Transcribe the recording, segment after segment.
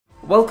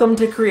Welcome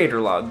to Creator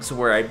Logs,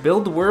 where I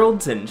build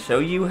worlds and show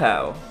you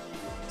how.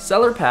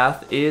 Cellar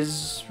Path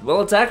is,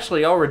 well, it's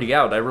actually already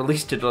out. I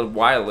released it a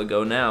while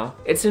ago now.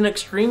 It's an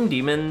extreme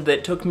demon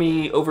that took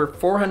me over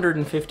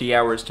 450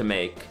 hours to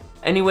make.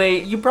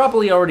 Anyway, you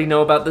probably already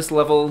know about this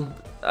level,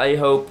 I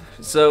hope.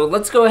 So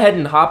let's go ahead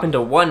and hop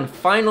into one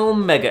final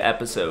mega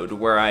episode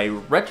where I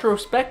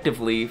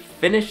retrospectively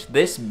finish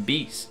this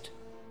beast.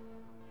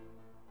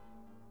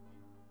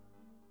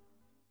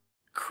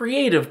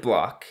 Creative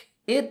block.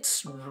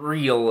 It's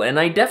real, and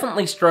I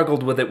definitely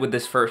struggled with it with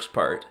this first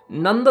part.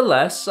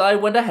 Nonetheless, I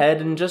went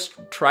ahead and just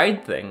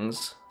tried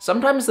things.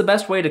 Sometimes the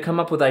best way to come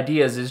up with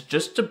ideas is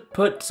just to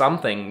put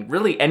something,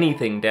 really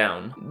anything,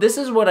 down. This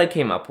is what I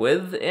came up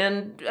with,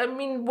 and I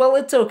mean, well,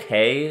 it's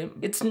okay.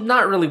 It's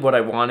not really what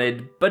I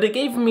wanted, but it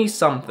gave me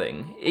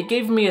something. It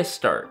gave me a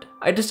start.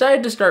 I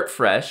decided to start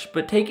fresh,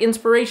 but take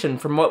inspiration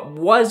from what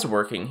was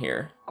working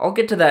here. I'll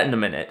get to that in a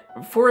minute.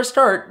 For a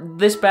start,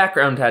 this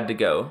background had to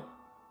go.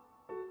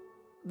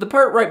 The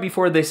part right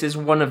before this is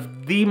one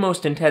of the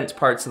most intense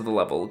parts of the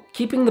level.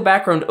 Keeping the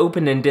background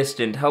open and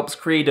distant helps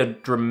create a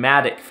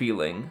dramatic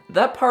feeling.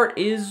 That part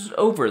is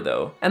over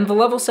though, and the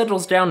level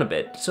settles down a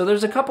bit, so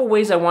there's a couple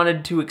ways I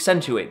wanted to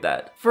accentuate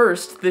that.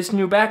 First, this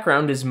new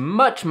background is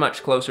much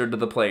closer to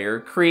the player,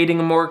 creating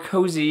a more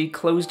cozy,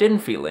 closed-in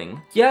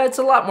feeling. Yeah, it's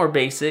a lot more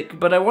basic,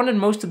 but I wanted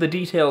most of the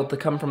detail to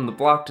come from the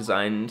block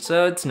design,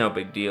 so it's no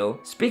big deal.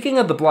 Speaking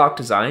of the block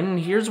design,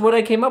 here's what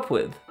I came up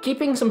with.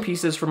 Keeping some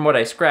pieces from what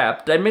I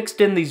scrapped, I mixed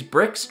in these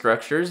brick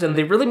structures, and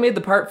they really made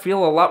the part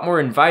feel a lot more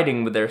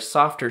inviting with their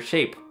softer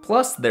shape.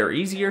 Plus, they're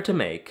easier to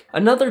make.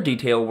 Another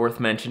detail worth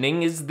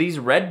mentioning is these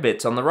red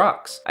bits on the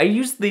rocks. I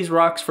used these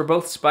rocks for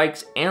both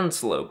spikes and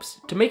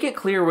slopes. To make it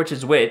clear which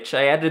is which,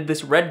 I added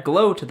this red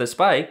glow to the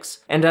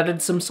spikes, and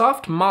added some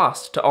soft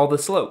moss to all the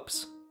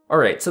slopes.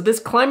 Alright, so this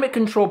climate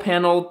control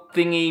panel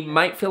thingy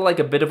might feel like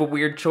a bit of a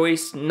weird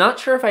choice. Not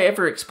sure if I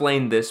ever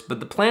explained this, but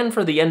the plan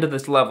for the end of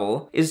this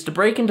level is to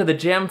break into the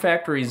Jam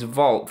Factory's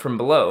vault from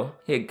below.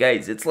 Hey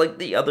guys, it's like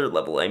the other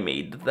level I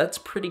made. That's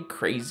pretty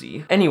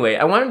crazy. Anyway,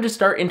 I wanted to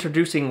start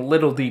introducing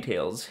little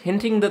details,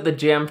 hinting that the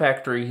Jam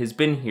Factory has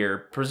been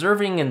here,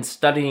 preserving and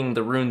studying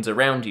the runes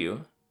around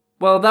you.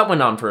 Well, that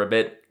went on for a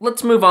bit.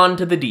 Let's move on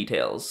to the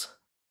details.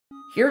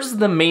 Here's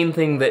the main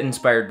thing that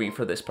inspired me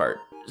for this part.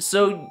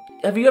 So,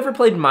 have you ever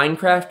played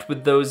Minecraft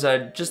with those,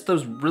 just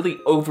those really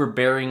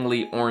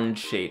overbearingly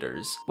orange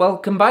shaders? Well,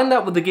 combine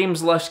that with the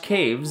game's lush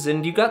caves,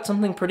 and you got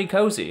something pretty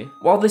cozy.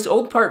 While this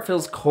old part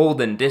feels cold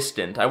and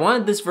distant, I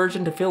wanted this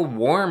version to feel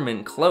warm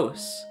and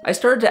close. I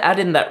started to add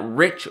in that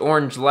rich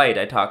orange light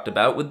I talked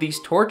about with these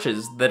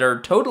torches that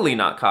are totally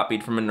not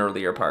copied from an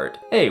earlier part.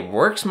 Hey,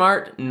 work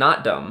smart,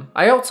 not dumb.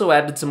 I also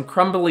added some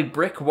crumbly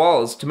brick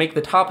walls to make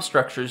the top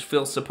structures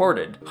feel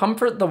supported.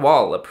 Comfort the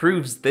Wall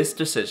approves this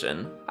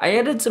decision. I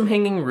added some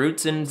hanging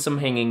roots and some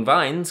hanging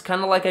vines,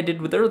 kinda like I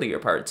did with earlier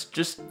parts,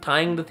 just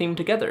tying the theme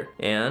together.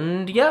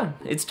 And yeah,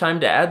 it's time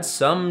to add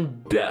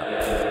some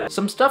depth.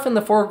 Some stuff in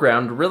the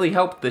foreground really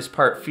helped this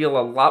part feel a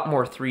lot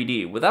more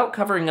 3D without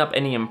covering up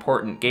any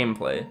important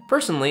gameplay.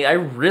 Personally, I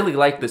really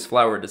like this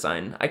flower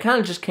design. I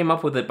kinda just came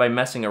up with it by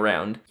messing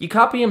around. You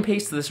copy and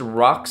paste this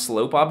rock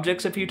slope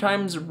objects a few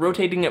times,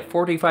 rotating it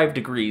 45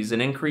 degrees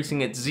and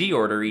increasing its Z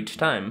order each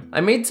time.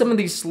 I made some of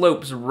these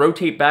slopes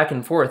rotate back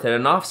and forth at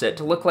an offset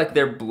to look like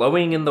they're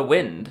blowing in the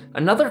wind.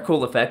 Another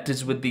cool effect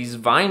is with these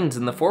vines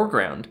in the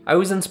foreground. I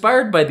was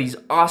inspired by these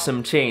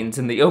awesome chains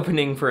in the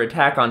opening for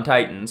Attack on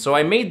Titan, so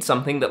I made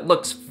something that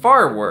looks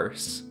far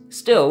worse.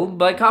 Still,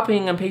 by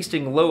copying and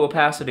pasting low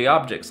opacity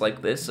objects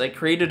like this, I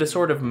created a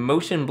sort of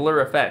motion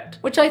blur effect,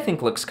 which I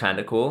think looks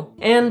kinda cool.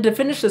 And to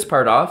finish this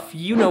part off,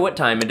 you know what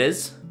time it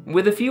is.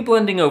 With a few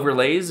blending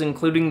overlays,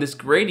 including this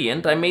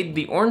gradient, I made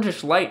the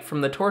orangish light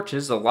from the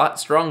torches a lot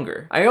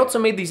stronger. I also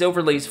made these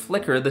overlays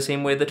flicker the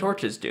same way the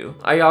torches do.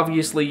 I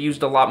obviously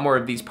used a lot more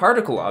of these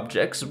particle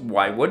objects,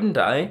 why wouldn't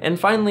I? And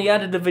finally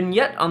added a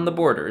vignette on the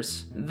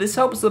borders. This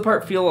helps the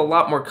part feel a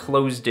lot more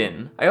closed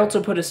in. I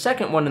also put a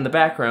second one in the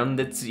background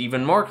that's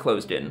even more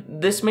closed in.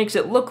 This makes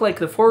it look like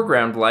the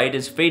foreground light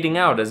is fading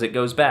out as it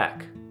goes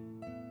back.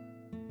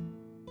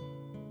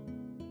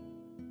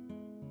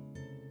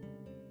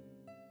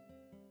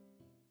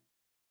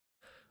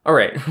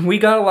 Alright, we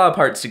got a lot of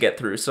parts to get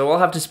through, so I'll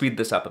have to speed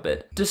this up a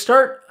bit. To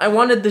start, I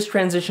wanted this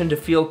transition to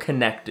feel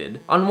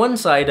connected. On one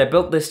side, I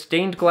built this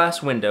stained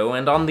glass window,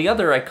 and on the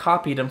other, I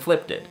copied and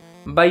flipped it.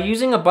 By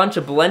using a bunch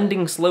of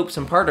blending slopes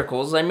and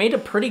particles, I made a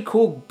pretty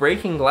cool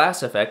breaking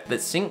glass effect that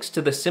syncs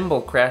to the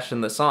cymbal crash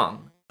in the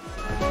song.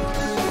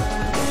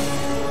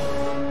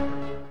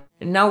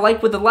 Now,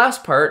 like with the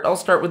last part, I'll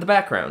start with the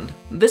background.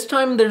 This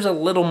time there's a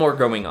little more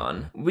going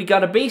on. We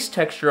got a base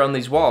texture on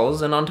these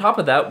walls, and on top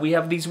of that we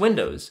have these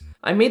windows.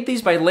 I made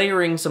these by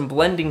layering some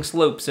blending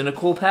slopes in a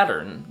cool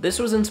pattern. This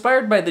was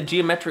inspired by the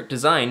geometric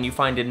design you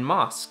find in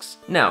mosques.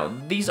 Now,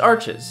 these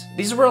arches.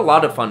 These were a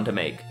lot of fun to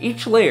make.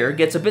 Each layer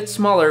gets a bit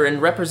smaller and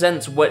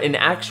represents what an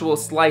actual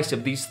slice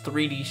of these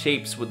 3D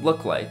shapes would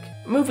look like.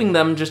 Moving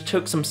them just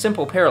took some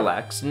simple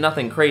parallax,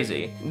 nothing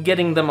crazy.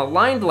 Getting them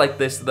aligned like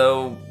this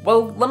though,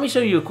 well, let me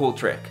show you a cool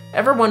trick.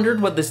 Ever wondered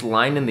what this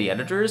line in the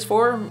editor is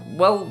for?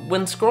 Well,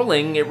 when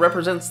scrolling, it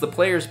represents the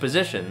player's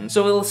position,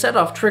 so it'll set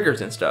off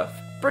triggers and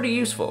stuff. Pretty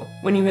useful.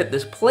 When you hit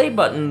this play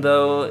button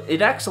though,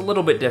 it acts a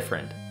little bit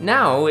different.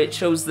 Now it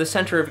shows the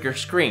center of your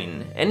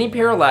screen. Any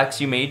parallax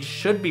you made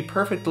should be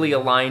perfectly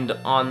aligned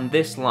on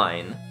this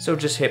line. So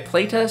just hit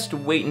playtest,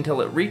 wait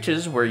until it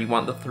reaches where you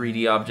want the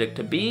 3D object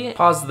to be,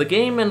 pause the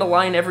game, and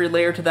align every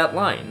layer to that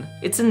line.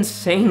 It's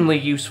insanely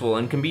useful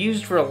and can be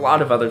used for a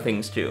lot of other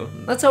things too.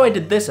 That's how I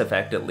did this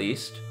effect at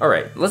least.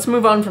 Alright, let's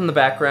move on from the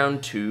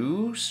background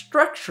to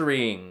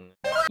structuring.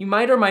 You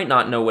might or might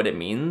not know what it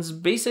means.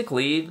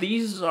 Basically,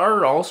 these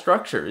are all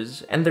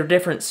structures, and their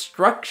different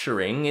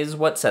structuring is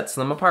what sets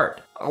them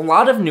apart. A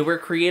lot of newer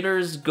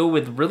creators go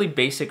with really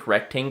basic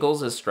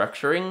rectangles as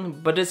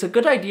structuring, but it's a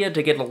good idea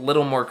to get a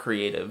little more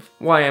creative.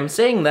 Why I'm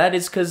saying that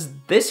is because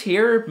this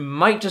here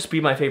might just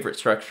be my favorite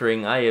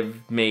structuring I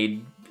have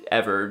made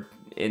ever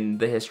in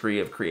the history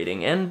of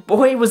creating, and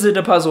boy was it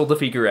a puzzle to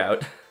figure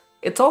out.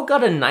 It's all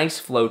got a nice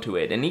flow to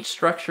it, and each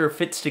structure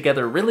fits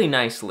together really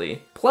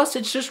nicely. Plus,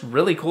 it's just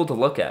really cool to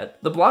look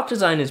at. The block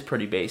design is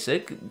pretty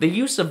basic. The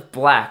use of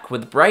black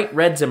with bright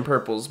reds and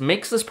purples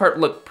makes this part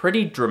look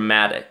pretty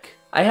dramatic.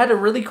 I had a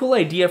really cool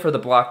idea for the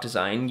block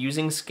design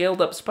using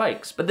scaled up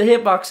spikes, but the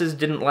hitboxes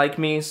didn't like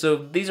me, so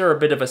these are a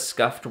bit of a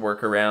scuffed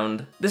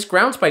workaround. This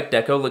ground spike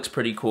deco looks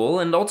pretty cool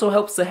and also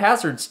helps the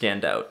hazards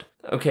stand out.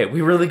 Okay, we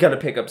really gotta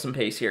pick up some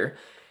pace here.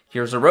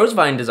 Here's a rose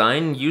vine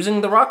design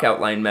using the rock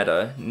outline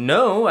meta.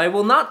 No, I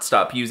will not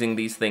stop using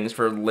these things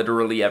for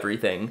literally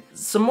everything.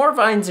 Some more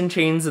vines and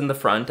chains in the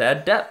front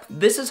add depth.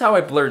 This is how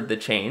I blurred the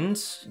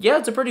chains. Yeah,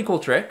 it's a pretty cool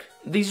trick.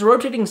 These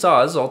rotating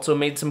saws also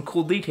made some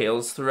cool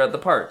details throughout the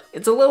part.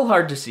 It's a little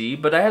hard to see,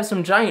 but I have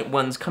some giant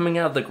ones coming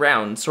out of the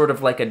ground, sort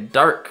of like a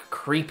dark,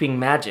 creeping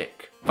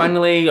magic.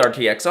 Finally,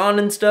 RTX on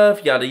and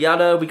stuff, yada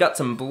yada, we got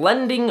some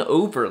blending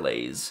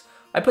overlays.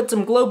 I put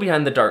some glow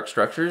behind the dark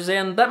structures,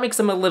 and that makes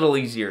them a little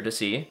easier to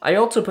see. I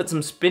also put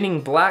some spinning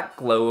black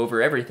glow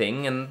over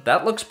everything, and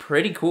that looks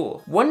pretty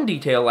cool. One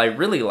detail I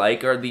really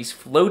like are these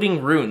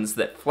floating runes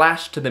that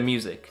flash to the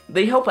music.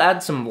 They help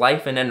add some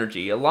life and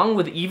energy, along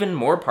with even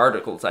more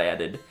particles I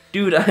added.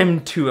 Dude,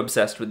 I'm too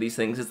obsessed with these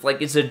things, it's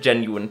like it's a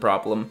genuine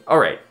problem.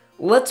 Alright,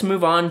 let's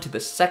move on to the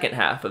second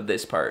half of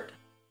this part.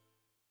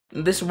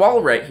 This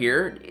wall right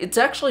here, it's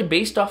actually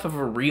based off of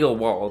a real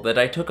wall that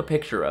I took a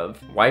picture of.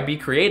 Why be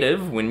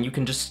creative when you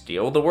can just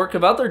steal the work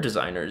of other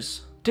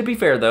designers? To be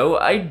fair though,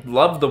 I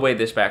love the way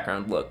this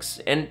background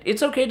looks, and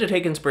it's okay to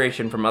take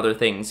inspiration from other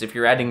things if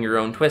you're adding your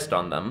own twist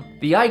on them.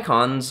 The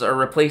icons are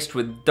replaced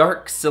with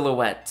dark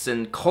silhouettes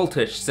and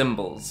cultish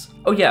symbols.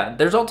 Oh yeah,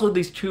 there's also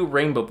these two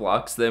rainbow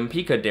blocks that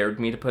Mpika dared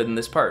me to put in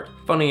this part.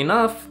 Funny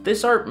enough,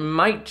 this art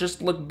might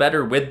just look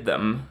better with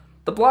them.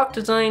 The block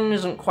design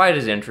isn't quite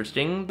as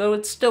interesting, though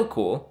it's still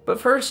cool.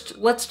 But first,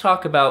 let's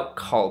talk about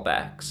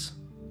callbacks.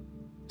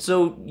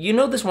 So, you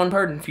know this one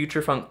part in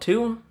Future Funk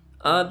 2?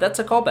 That's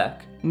a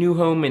callback. New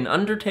Home in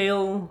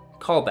Undertale,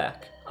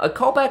 callback. A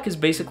callback is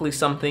basically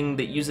something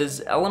that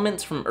uses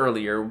elements from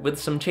earlier with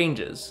some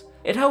changes.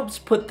 It helps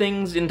put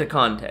things into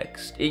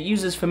context. It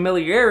uses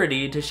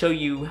familiarity to show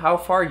you how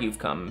far you've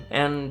come,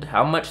 and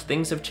how much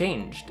things have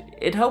changed.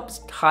 It helps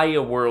tie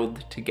a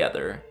world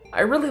together.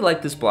 I really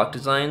like this block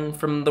design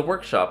from the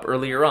workshop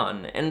earlier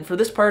on, and for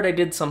this part I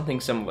did something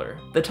similar.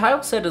 The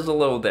tile set is a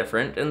little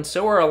different, and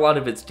so are a lot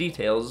of its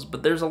details,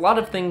 but there's a lot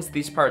of things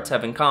these parts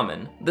have in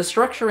common. The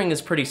structuring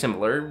is pretty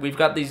similar. We've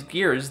got these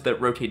gears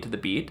that rotate to the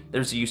beat,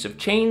 there's the use of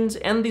chains,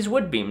 and these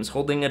wood beams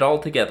holding it all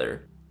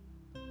together.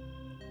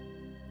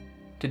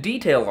 To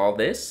detail all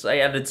this, I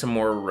added some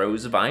more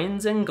rose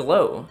vines and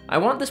glow. I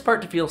want this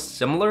part to feel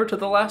similar to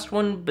the last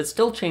one, but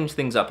still change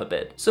things up a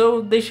bit,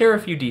 so they share a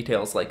few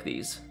details like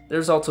these.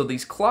 There's also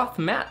these cloth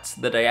mats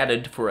that I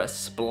added for a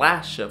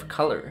splash of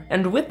color.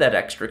 And with that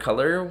extra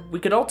color, we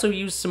could also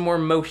use some more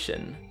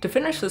motion. To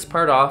finish this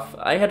part off,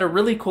 I had a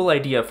really cool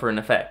idea for an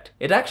effect.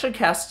 It actually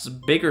casts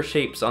bigger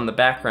shapes on the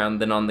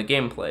background than on the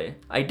gameplay.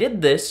 I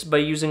did this by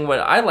using what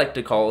I like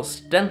to call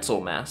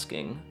stencil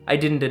masking. I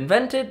didn't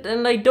invent it,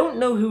 and I don't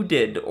know who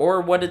did,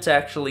 or what it's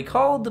actually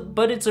called,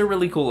 but it's a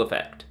really cool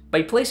effect.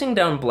 By placing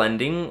down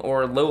blending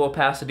or low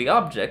opacity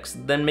objects,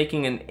 then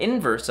making an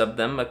inverse of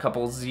them a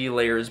couple Z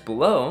layers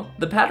below,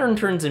 the pattern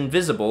turns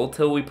invisible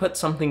till we put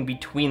something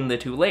between the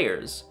two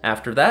layers.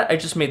 After that, I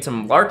just made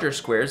some larger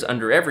squares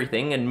under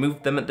everything and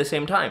moved them at the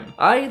same time.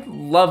 I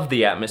love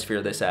the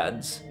atmosphere this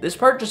adds. This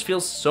part just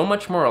feels so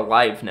much more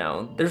alive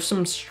now. There's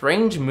some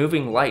strange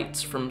moving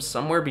lights from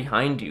somewhere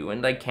behind you,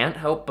 and I can't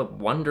help but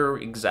wonder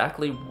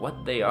exactly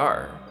what they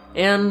are.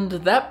 And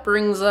that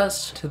brings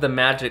us to the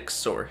magic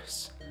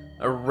source.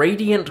 A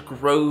radiant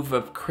grove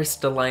of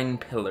crystalline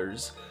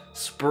pillars,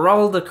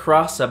 sprawled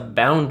across a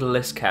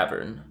boundless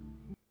cavern.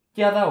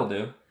 Yeah, that'll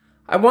do.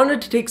 I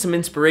wanted to take some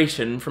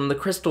inspiration from the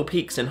crystal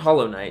peaks in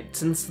Hollow Knight,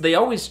 since they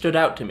always stood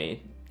out to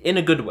me. in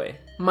a good way.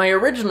 My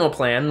original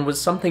plan was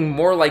something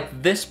more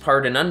like this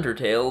part in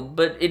Undertale,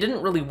 but it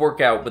didn't really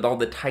work out with all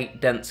the tight,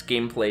 dense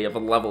gameplay of a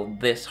level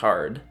this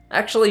hard.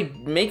 Actually,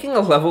 making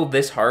a level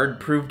this hard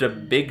proved a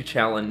big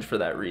challenge for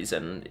that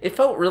reason. It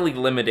felt really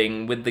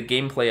limiting with the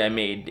gameplay I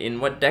made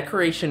in what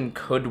decoration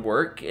could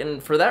work,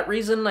 and for that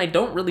reason I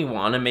don't really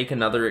want to make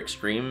another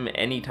extreme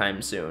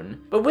anytime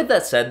soon. But with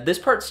that said, this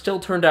part still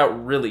turned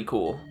out really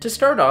cool. To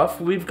start off,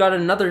 we've got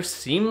another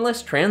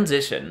seamless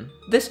transition.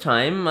 This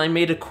time, I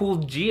made a cool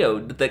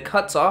geode that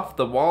cuts off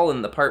the wall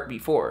in the part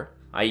before.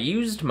 I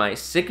used my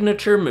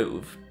signature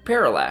move,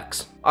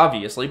 Parallax,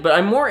 obviously, but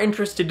I'm more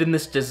interested in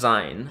this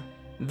design.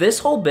 This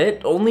whole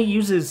bit only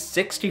uses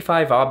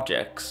 65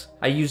 objects.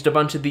 I used a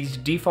bunch of these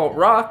default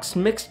rocks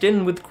mixed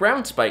in with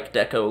ground spike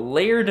deco,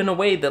 layered in a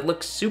way that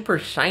looks super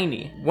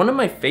shiny. One of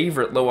my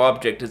favorite low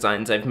object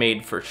designs I've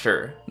made for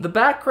sure. The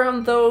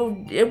background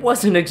though, it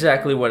wasn't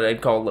exactly what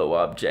I'd call low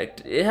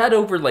object. It had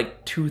over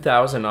like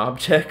 2,000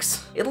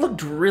 objects. It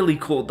looked really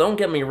cool, don't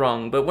get me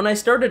wrong, but when I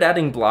started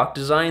adding block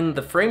design,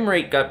 the frame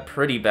rate got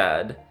pretty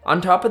bad.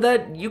 On top of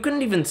that, you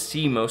couldn't even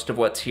see most of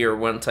what's here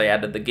once I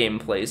added the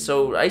gameplay,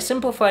 so I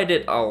simplified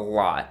it a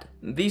lot.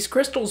 These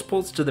crystals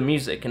pulse to the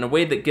music in a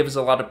way that gives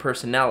a lot of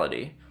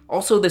personality.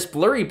 Also, this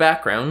blurry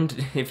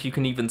background, if you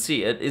can even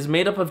see it, is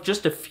made up of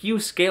just a few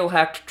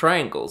scale-hacked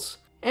triangles.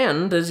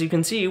 And, as you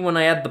can see, when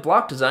I add the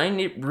block design,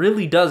 it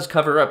really does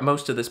cover up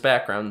most of this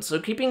background, so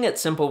keeping it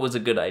simple was a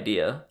good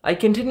idea. I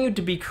continued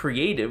to be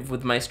creative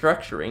with my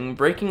structuring,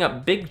 breaking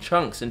up big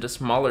chunks into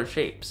smaller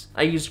shapes.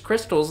 I used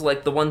crystals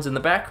like the ones in the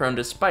background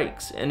as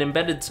spikes, and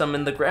embedded some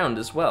in the ground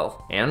as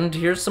well. And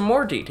here's some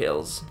more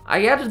details.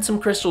 I added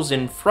some crystals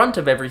in front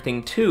of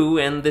everything too,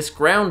 and this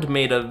ground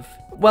made of...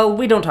 well,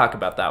 we don't talk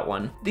about that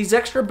one. These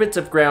extra bits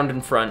of ground in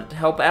front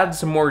help add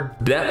some more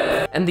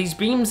depth, and these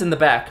beams in the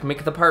back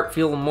make the part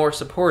feel more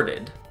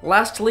supported.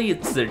 Lastly,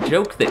 it's the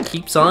joke that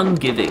keeps on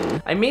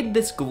giving. I made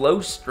this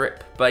glow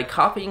strip by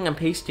copying and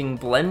pasting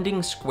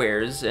blending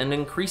squares and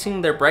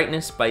increasing their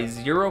brightness by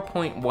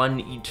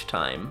 0.1 each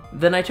time.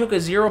 Then I took a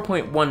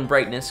 0.1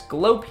 brightness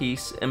glow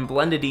piece and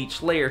blended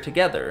each layer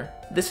together.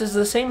 This is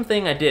the same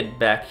thing I did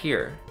back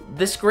here.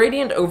 This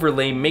gradient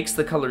overlay makes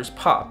the colors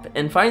pop,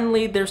 and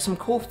finally there's some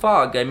cool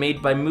fog I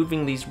made by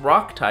moving these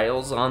rock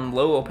tiles on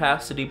low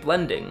opacity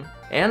blending.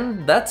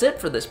 And that's it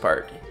for this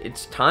part.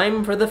 It's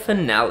time for the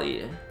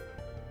finale.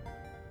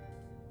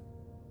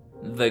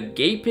 The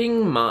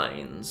Gaping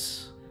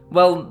Mines.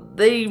 Well,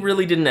 they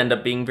really didn't end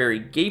up being very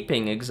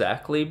gaping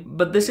exactly,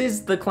 but this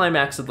is the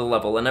climax of the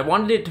level, and I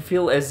wanted it to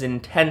feel as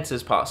intense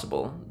as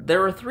possible.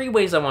 There are 3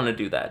 ways I want to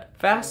do that: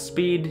 fast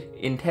speed,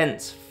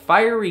 intense,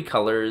 fiery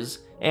colors,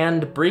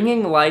 and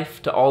bringing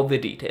life to all the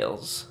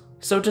details.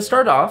 So to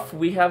start off,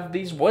 we have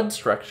these wood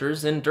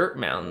structures and dirt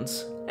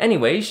mounds.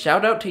 Anyway,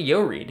 shout out to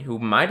Yoreed, who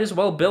might as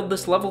well build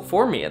this level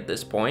for me at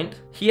this point.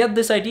 He had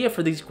this idea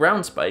for these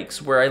ground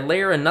spikes, where I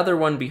layer another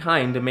one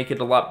behind to make it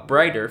a lot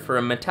brighter for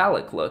a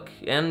metallic look,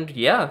 and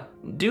yeah,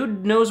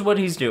 dude knows what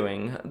he's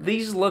doing.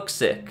 These look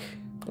sick.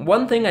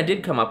 One thing I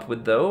did come up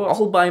with though,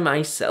 all by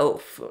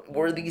myself,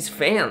 were these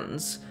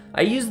fans.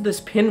 I used this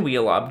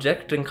pinwheel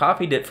object and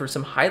copied it for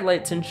some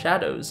highlights and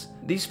shadows.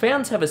 These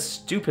fans have a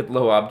stupid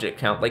low object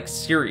count, like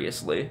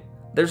seriously.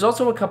 There's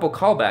also a couple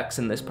callbacks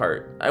in this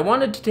part. I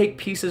wanted to take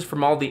pieces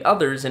from all the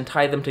others and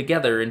tie them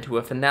together into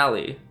a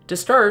finale. To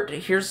start,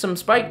 here's some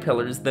spike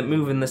pillars that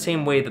move in the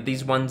same way that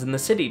these ones in the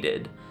city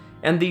did.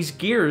 And these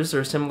gears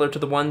are similar to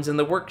the ones in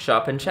the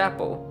workshop and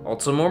chapel.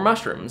 Also more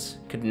mushrooms.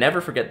 Could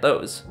never forget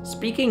those.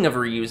 Speaking of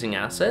reusing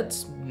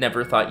assets,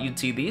 never thought you'd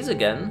see these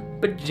again.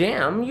 But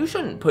Jam, you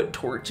shouldn't put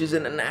torches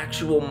in an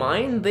actual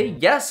mine.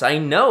 Yes, I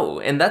know,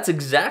 and that's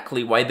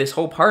exactly why this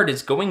whole part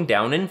is going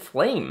down in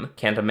flame.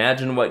 Can't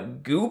imagine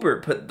what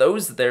goober put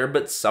those there,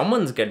 but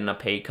someone's getting a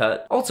pay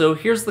cut. Also,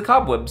 here's the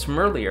cobwebs from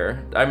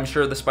earlier. I'm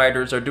sure the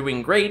spiders are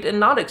doing great and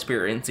not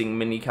experiencing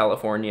mini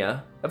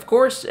California. Of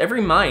course,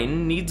 every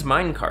mine needs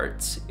mine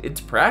carts.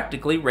 It's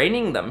practically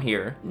raining them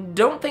here.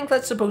 Don't think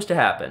that's supposed to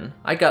happen.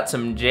 I got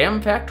some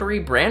Jam Factory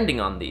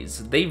branding on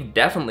these. They've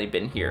definitely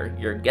been here.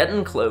 You're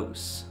getting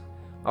close.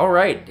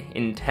 Alright,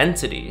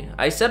 intensity.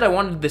 I said I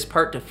wanted this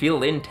part to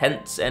feel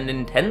intense, and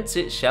intense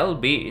it shall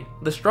be.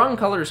 The strong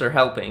colors are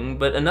helping,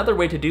 but another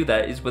way to do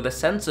that is with a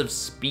sense of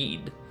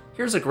speed.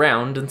 Here's a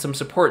ground and some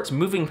supports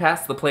moving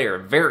past the player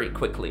very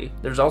quickly.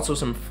 There's also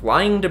some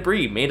flying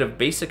debris made of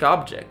basic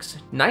objects.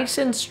 Nice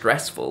and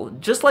stressful,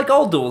 just like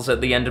all duels at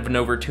the end of an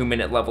over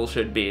 2-minute level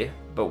should be.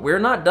 But we're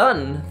not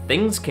done.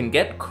 Things can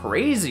get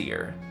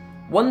crazier.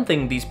 One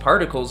thing these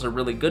particles are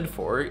really good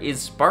for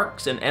is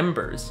sparks and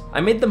embers.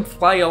 I made them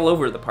fly all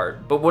over the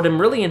part, but what I'm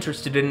really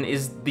interested in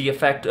is the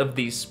effect of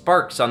these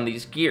sparks on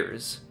these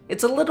gears.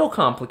 It's a little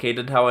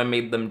complicated how I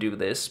made them do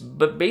this,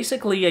 but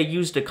basically I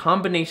used a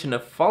combination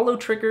of follow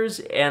triggers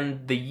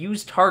and the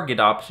use target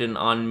option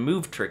on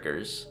move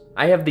triggers.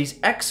 I have these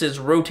X's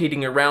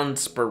rotating around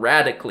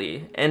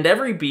sporadically, and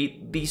every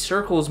beat, these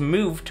circles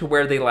move to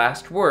where they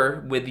last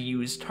were with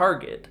use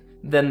target.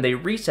 Then they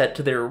reset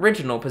to their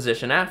original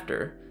position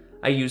after.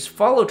 I use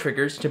follow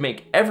triggers to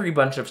make every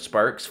bunch of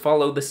sparks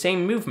follow the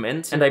same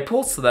movements, and I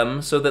pulse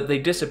them so that they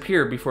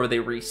disappear before they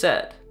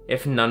reset.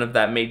 If none of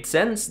that made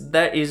sense,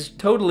 that is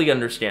totally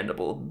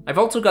understandable. I've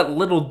also got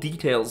little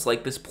details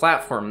like this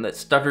platform that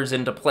stutters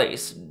into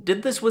place.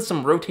 Did this with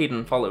some rotate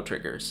and follow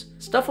triggers.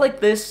 Stuff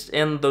like this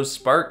and those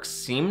sparks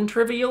seem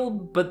trivial,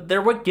 but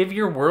they're what give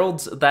your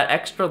worlds that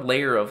extra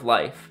layer of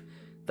life.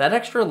 That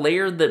extra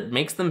layer that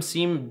makes them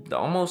seem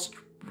almost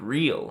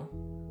real.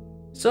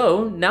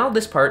 So, now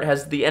this part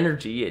has the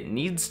energy it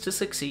needs to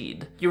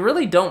succeed. You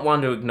really don't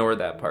want to ignore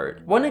that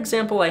part. One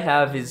example I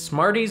have is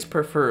Smarties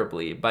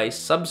Preferably by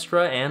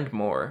Substra and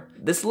More.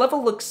 This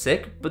level looks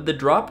sick, but the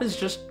drop is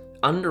just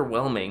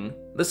underwhelming.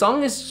 The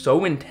song is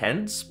so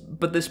intense,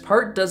 but this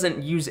part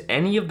doesn't use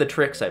any of the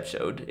tricks I've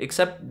showed,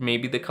 except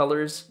maybe the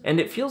colors, and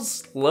it feels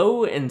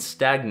slow and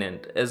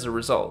stagnant as a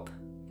result.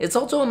 It's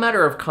also a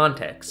matter of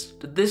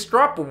context. This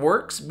drop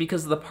works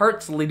because the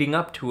parts leading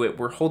up to it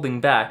were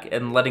holding back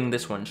and letting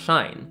this one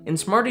shine. In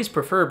Smarties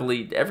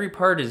Preferably, every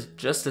part is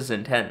just as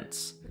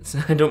intense.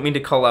 I don't mean to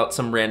call out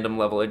some random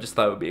level, I just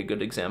thought it would be a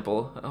good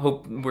example. I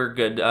hope we're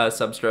good,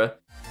 Substra.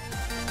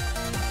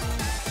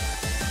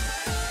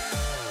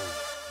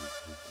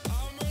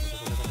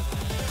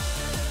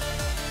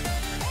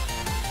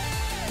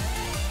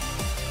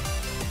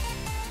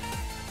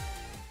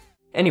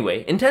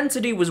 Anyway,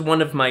 intensity was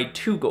one of my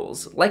 2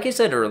 goals. Like I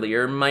said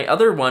earlier, my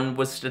other one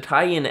was to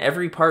tie in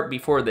every part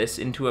before this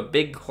into a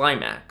big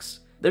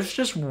climax. There's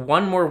just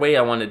one more way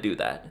I want to do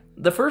that.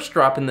 The first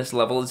drop in this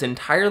level is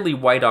entirely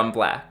white on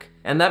black,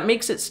 and that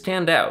makes it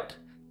stand out.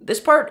 This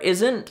part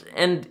isn't,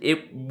 and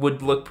it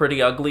would look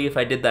pretty ugly if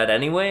I did that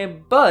anyway,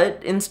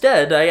 but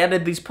instead I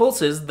added these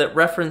pulses that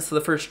reference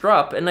the first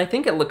drop, and I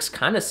think it looks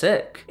kinda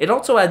sick. It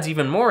also adds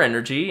even more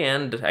energy,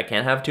 and I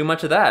can't have too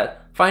much of that.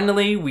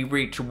 Finally, we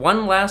reach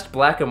one last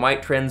black and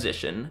white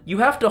transition. You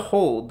have to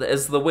hold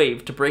as the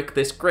wave to break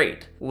this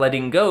grate.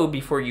 Letting go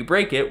before you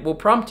break it will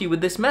prompt you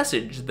with this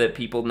message that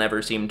people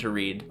never seem to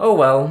read. Oh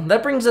well,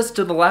 that brings us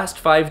to the last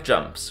 5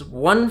 jumps.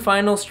 One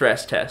final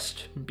stress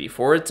test,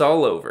 before it's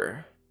all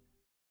over.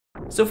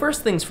 So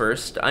first things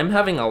first, I'm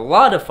having a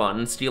lot of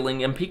fun stealing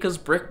Mpika's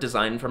brick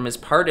design from his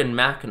part in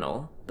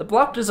Machinal. The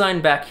block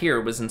design back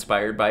here was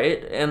inspired by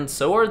it, and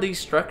so are these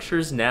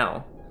structures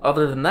now.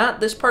 Other than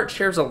that, this part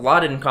shares a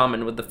lot in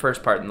common with the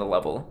first part in the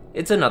level.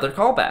 It's another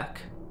callback.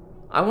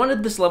 I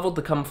wanted this level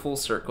to come full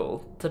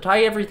circle, to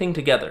tie everything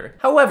together.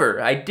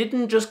 However, I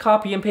didn't just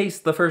copy and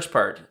paste the first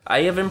part.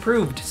 I have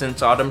improved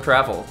since Autumn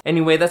Travel.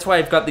 Anyway, that's why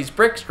I've got these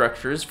brick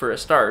structures for a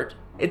start.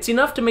 It's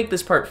enough to make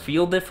this part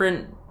feel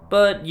different,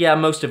 but yeah,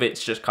 most of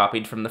it's just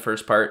copied from the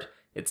first part.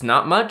 It's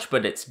not much,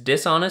 but it's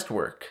dishonest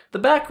work. The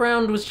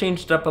background was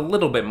changed up a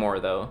little bit more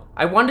though.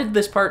 I wanted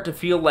this part to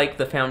feel like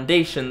the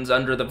foundations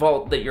under the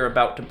vault that you're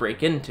about to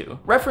break into.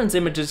 Reference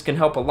images can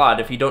help a lot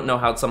if you don't know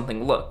how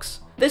something looks.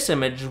 This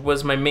image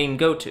was my main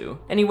go-to.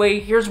 Anyway,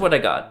 here's what I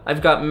got.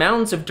 I've got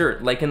mounds of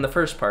dirt like in the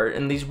first part,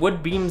 and these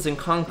wood beams and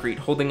concrete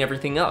holding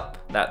everything up.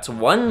 That's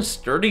one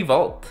sturdy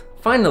vault.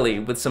 Finally,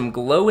 with some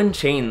glow and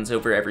chains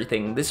over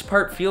everything, this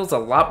part feels a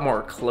lot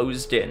more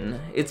closed in.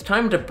 It's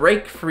time to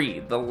break free.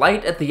 The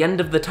light at the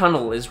end of the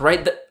tunnel is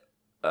right there.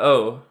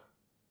 Oh.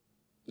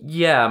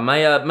 Yeah,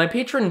 my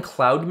patron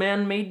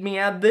Cloudman made me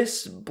add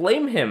this.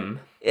 Blame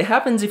him. It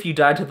happens if you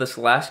die to this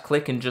last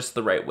click in just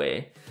the right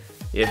way.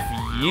 If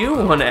you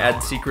want to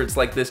add secrets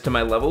like this to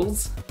my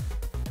levels,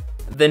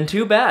 then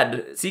too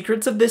bad.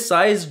 Secrets of this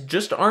size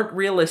just aren't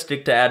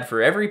realistic to add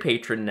for every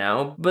patron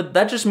now, but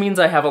that just means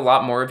I have a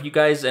lot more of you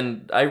guys,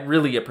 and I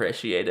really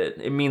appreciate it.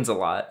 It means a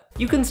lot.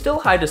 You can still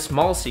hide a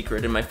small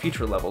secret in my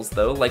future levels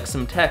though, like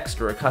some text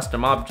or a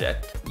custom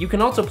object. You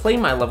can also play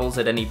my levels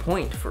at any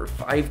point for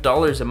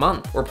 $5 a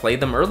month, or play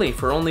them early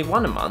for only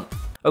 $1 a month.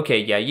 Okay,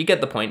 yeah, you get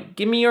the point.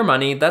 Give me your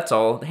money, that's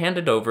all. Hand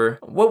it over.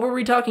 What were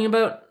we talking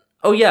about?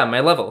 Oh yeah,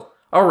 my level.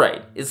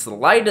 Alright, it's the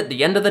light at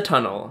the end of the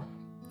tunnel.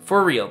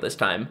 For real this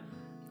time.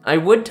 I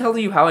would tell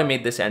you how I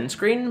made this end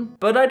screen,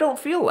 but I don't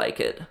feel like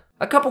it.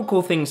 A couple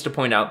cool things to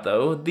point out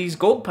though, these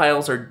gold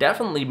piles are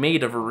definitely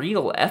made of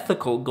real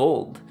ethical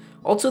gold.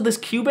 Also, this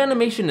cube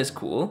animation is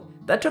cool.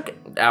 That took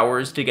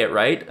hours to get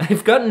right.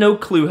 I've got no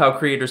clue how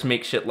creators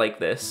make shit like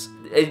this.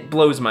 It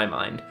blows my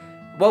mind.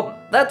 Well,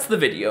 that's the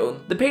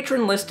video. The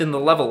patron list in the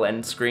level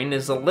end screen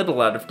is a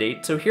little out of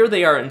date, so here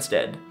they are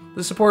instead.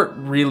 The support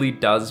really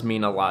does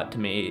mean a lot to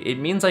me. It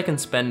means I can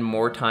spend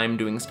more time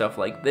doing stuff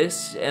like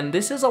this, and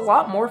this is a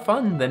lot more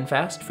fun than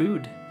fast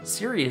food.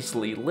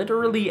 Seriously,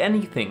 literally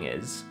anything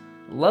is.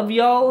 Love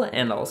y'all,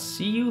 and I'll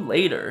see you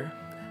later.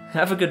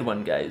 Have a good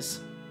one,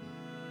 guys.